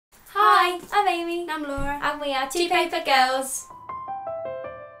I'm Amy. And I'm Laura. And we are Two Paper Girls.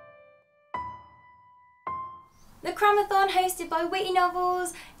 The CramAThon, hosted by Witty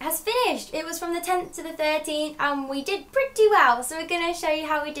Novels, has finished. It was from the 10th to the 13th and we did pretty well, so we're going to show you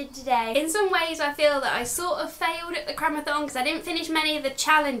how we did today. In some ways I feel that I sort of failed at the CramAthon because I didn't finish many of the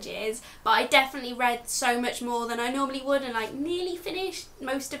challenges, but I definitely read so much more than I normally would and like nearly finished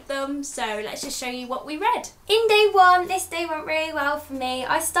most of them, so let's just show you what we read. In day one, this day went really well for me.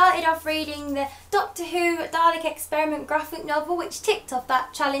 I started off reading the Doctor Who Dalek Experiment graphic novel, which ticked off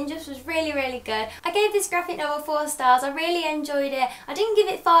that challenge. This was really, really good. I gave this graphic novel 4 stars. I really enjoyed it. I didn't give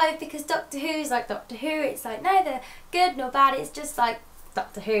it 5 because Doctor Who's like Doctor Who. It's like neither good nor bad. It's just like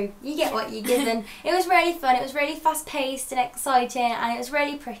Doctor Who. You get what you're given. It was really fun. It was really fast paced and exciting, and it was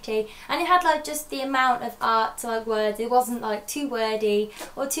really pretty. And it had like just the amount of art to like words. It wasn't like too wordy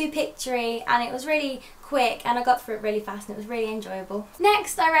or too pictury, and it was really quick, and I got through it really fast and it was really enjoyable.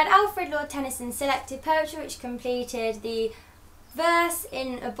 Next I read Alfred Lord Tennyson's Selected Poetry, which completed the verse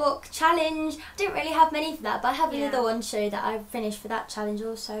in a book challenge. I didn't really have many for that, but I have another one show that I finished for that challenge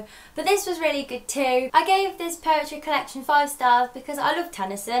also. But this was really good too. I gave this poetry collection 5 stars because I love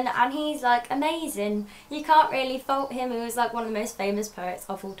Tennyson and he's like amazing. You can't really fault him. He was like one of the most famous poets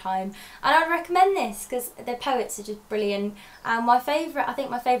of all time. And I'd recommend this because the poets are just brilliant. And my favourite, I think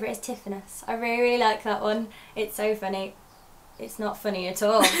my favourite is Tithonus. I really, really like that one. It's so funny. It's not funny at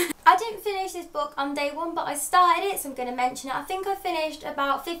all. I didn't finish this book on day 1, but I started it, so I'm going to mention it. I think I finished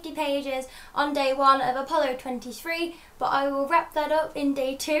about 50 pages on day 1 of Apollo 23, but I will wrap that up in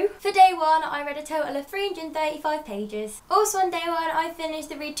day 2. For day 1, I read a total of 335 pages. Also on day 1, I finished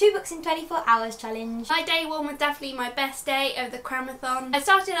the Read 2 Books in 24 Hours challenge. My day 1 was definitely my best day of the CramAthon. I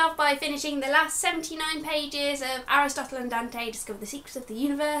started off by finishing the last 79 pages of Aristotle and Dante Discover the Secrets of the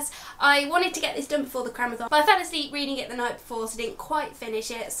Universe. I wanted to get this done before the CramAthon, but I fell asleep reading it the night before, so didn't quite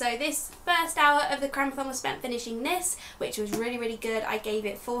finish it. So this first hour of the CramAthon was spent finishing this, which was really, really good. I gave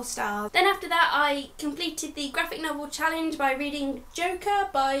it 4 stars. Then after that, I completed the graphic novel challenge by reading Joker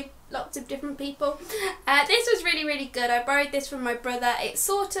by lots of different people. This was really, really good. I borrowed this from my brother. It's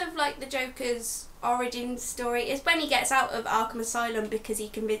sort of like the Joker's origin story. It's when he gets out of Arkham Asylum because he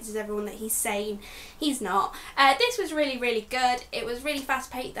convinces everyone that he's sane. He's not. This was really, really good. It was really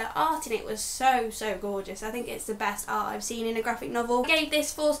fast paced. The art in it was so, so gorgeous. I think it's the best art I've seen in a graphic novel. I gave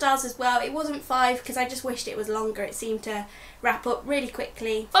this 4 stars as well. It wasn't 5 because I just wished it was longer. It seemed to wrap up really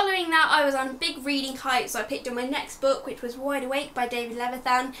quickly. Following that, I was on big reading hype, so I picked up my next book, which was Wide Awake by David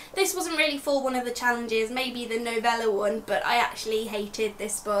Levithan. This wasn't really for one of the challenges, maybe the novella one, but I actually hated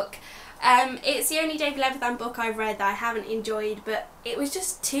this book. It's the only David Levithan book I've read that I haven't enjoyed, but it was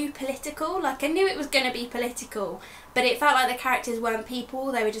just too political. Like, I knew it was going to be political, but it felt like the characters weren't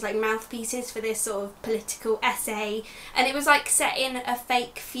people. They were just like mouthpieces for this sort of political essay, and it was like set in a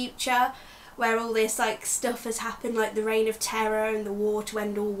fake future where all this like stuff has happened, like the reign of terror and the war to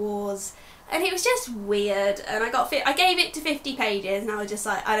end all wars. And it was just weird, and I gave it to 50 pages and I was just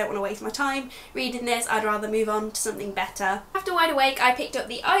like, I don't want to waste my time reading this, I'd rather move on to something better. After Wide Awake, I picked up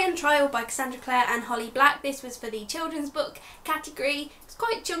The Iron Trial by Cassandra Clare and Holly Black. This was for the children's book category. It's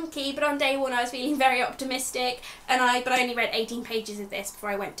quite chunky, but on day 1 I was feeling very optimistic, and I only read 18 pages of this before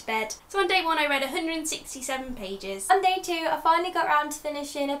I went to bed. So on day 1 I read 167 pages. On day 2 I finally got around to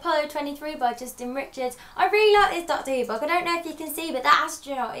finishing Apollo 23 by Justin Richards. I really like this Doctor Who book. I don't know if you can see, but that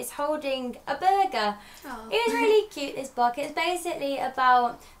astronaut is holding a burger. Oh. It was really cute, this book. It's basically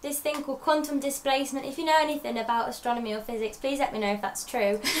about this thing called quantum displacement. If you know anything about astronomy or physics, please let me know if that's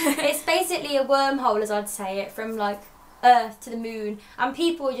true. It's basically a wormhole, as I'd say it, from like Earth to the moon, and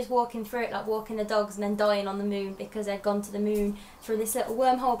people were just walking through it, like walking the dogs and then dying on the moon because they'd gone to the moon through this little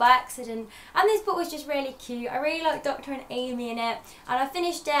wormhole by accident. And this book was just really cute. I really liked Doctor and Amy in it, and I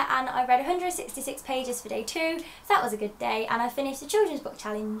finished it, and I read 166 pages for day 2, so that was a good day, and I finished the children's book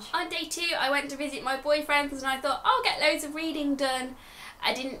challenge. On day 2 I went to visit my boyfriends and I thought I'll get loads of reading done.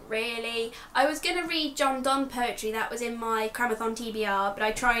 I didn't really. I was going to read John Donne poetry, that was in my CramAthon TBR, but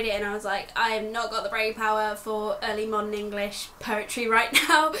I tried it and I was like, I have not got the brain power for early modern English poetry right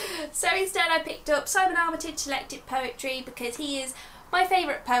now. So instead I picked up Simon Armitage Selected Poetry because he is my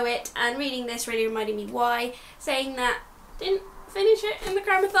favourite poet, and reading this really reminded me why, saying that didn't finish it in the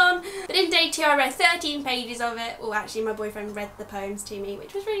CramAthon. But in day 2 I read 13 pages of it. Well, actually my boyfriend read the poems to me,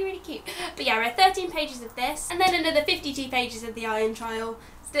 which was really, really cute. But yeah, I read 13 pages of this, and then another 52 pages of The Iron Trial.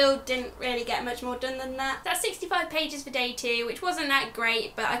 Still didn't really get much more done than that. That's 65 pages for day 2, which wasn't that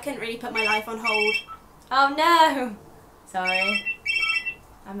great, but I couldn't really put my life on hold. Oh no! Sorry.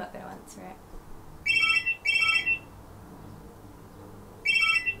 I'm not going to answer it.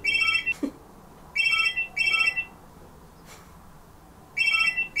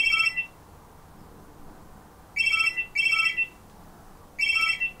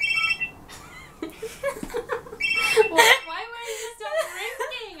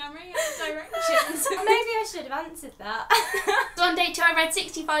 I read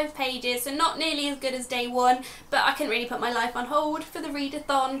 65 pages, so not nearly as good as day 1, but I couldn't really put my life on hold for the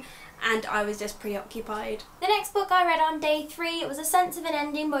ReadAthon, and I was just preoccupied. The next book I read on day 3, it was A Sense of an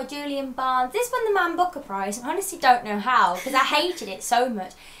Ending by Julian Barnes. This won the Man Booker Prize, and I honestly don't know how, because I hated it so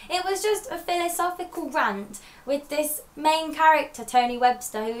much. It was just a philosophical rant with this main character, Tony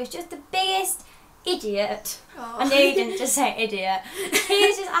Webster, who was just the biggest idiot. Oh. I know you didn't just say idiot. He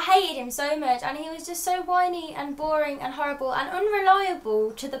was just, I hated him so much, and he was just so whiny and boring and horrible and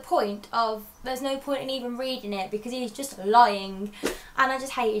unreliable to the point of there's no point in even reading it because he's just lying. And I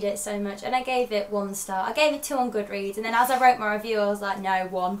just hated it so much, and I gave it 1 star. I gave it 2 on Goodreads, and then as I wrote my review I was like, no,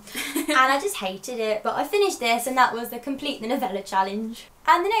 1. And I just hated it, but I finished this, and that was the Complete the Novella challenge.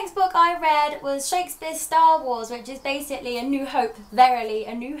 And the next book I read was Shakespeare's Star Wars, which is basically A New Hope, verily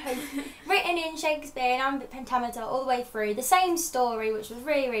A New Hope, written in Shakespeare and iambic pentameter all the way through. The same story, which was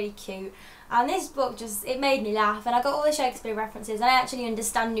really, really cute. And this book just, it made me laugh, and I got all the Shakespeare references, and I actually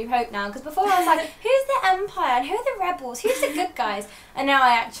understand New Hope now, because before I was like, who's the Empire, and who are the rebels, who's the good guys? And now I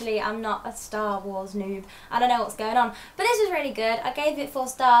actually am not a Star Wars noob, and I know what's going on. But this was really good. I gave it 4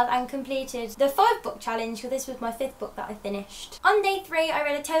 stars and completed the 5-book challenge, because this was my 5th book that I finished. On day 3, I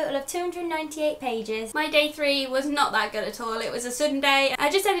read a total of 298 pages. My day 3 was not that good at all. It was a Sunday. I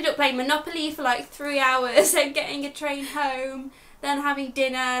just ended up playing Monopoly for like 3 hours and getting a train home, then having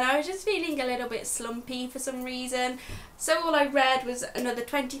dinner, and I was just feeling a little bit slumpy for some reason. So all I read was another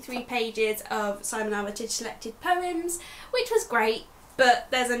 23 pages of Simon Armitage selected poems, which was great, but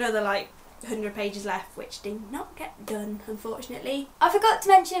there's another like 100 pages left, which did not get done, unfortunately. I forgot to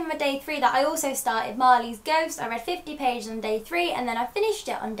mention in my day 3 that I also started Marley's Ghost. I read 50 pages on day 3, and then I finished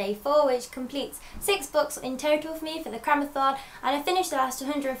it on day 4, which completes 6 books in total for me for the CramAthon, and I finished the last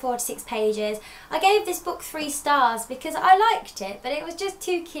 146 pages. I gave this book 3 stars because I liked it, but it was just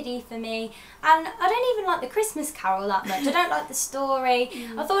too kiddie for me, and I don't even like the Christmas Carol that much. I don't like the story.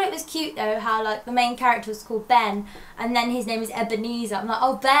 I thought it was cute though, how like the main character was called Ben, and then his name is Ebenezer. I'm like,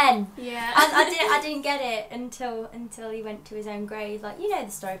 oh, Ben! Yeah. And I didn't get it until he went to his own grave, like, you know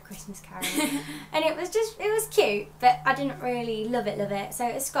the story of Christmas Carol. And it was cute, but I didn't really love it, so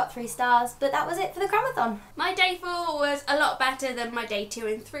it's got 3 stars, but that was it for the CramAthon. My day 4 was a lot better than my day 2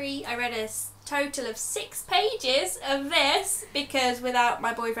 and 3. I read a total of 6 pages of this, because without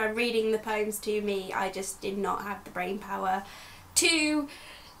my boyfriend reading the poems to me, I just did not have the brain power to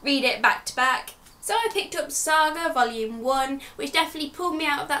read it back to back. So I picked up Saga Volume 1, which definitely pulled me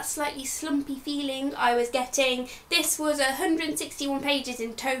out of that slightly slumpy feeling I was getting. This was 161 pages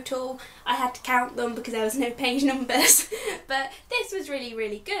in total. I had to count them because there was no page numbers. But this was really,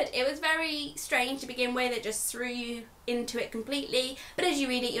 really good. It was very strange to begin with. It just threw you into it completely. But as you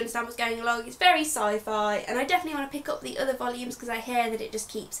read it, you understand what's going along. It's very sci-fi, and I definitely want to pick up the other volumes because I hear that it just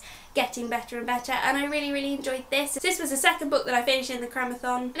keeps getting better and better, and I really, really enjoyed this. This was the 2nd book that I finished in the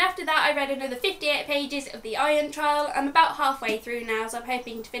CramAthon, and after that I read another 58 pages of the Iron Trial. I'm about halfway through now, so I'm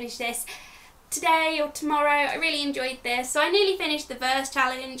hoping to finish this today or tomorrow. I really enjoyed this. So I nearly finished the verse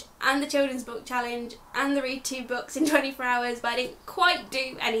challenge and the children's book challenge and the read 2 books in 24 hours, but I didn't quite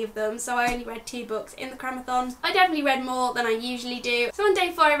do any of them, so I only read 2 books in the CramAthon. I definitely read more than I usually do. So on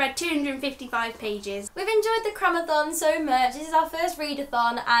day 4 I read 255 pages. We've enjoyed the CramAthon so much. This is our first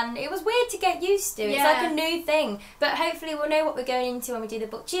readathon, and it was weird to get used to. It's like a new thing, but hopefully we'll know what we're going into when we do the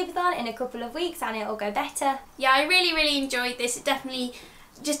BookTubeathon in a couple of weeks, and it'll go better. Yeah, I really, really enjoyed this. It definitely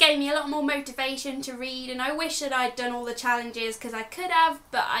just gave me a lot more motivation to read, and I wish that I'd done all the challenges because I could have,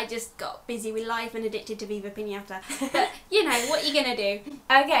 but I just got busy with life and addicted to Viva Pinata. But you know, what are you gonna do?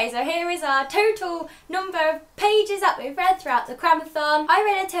 Okay, so here is our total number of pages that we've read throughout the CramAthon. I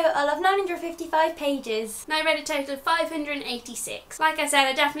read a total of 955 pages. And I read a total of 586. Like I said,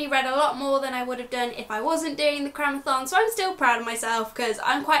 I definitely read a lot more than I would have done if I wasn't doing the CramAthon, so I'm still proud of myself because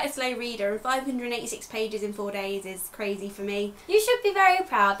I'm quite a slow reader, and 586 pages in 4 days is crazy for me. You should be very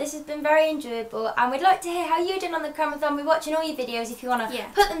proud. This has been very enjoyable, and we'd like to hear how you did on the CramAthon. We're watching all your videos if you want to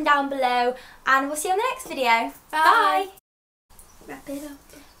put them down below, and we'll see you on the next video. Bye! Wrap it up,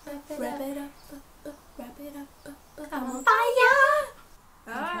 wrap it up, wrap it up, Come on. Fire!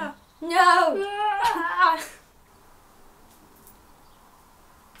 Ah. No!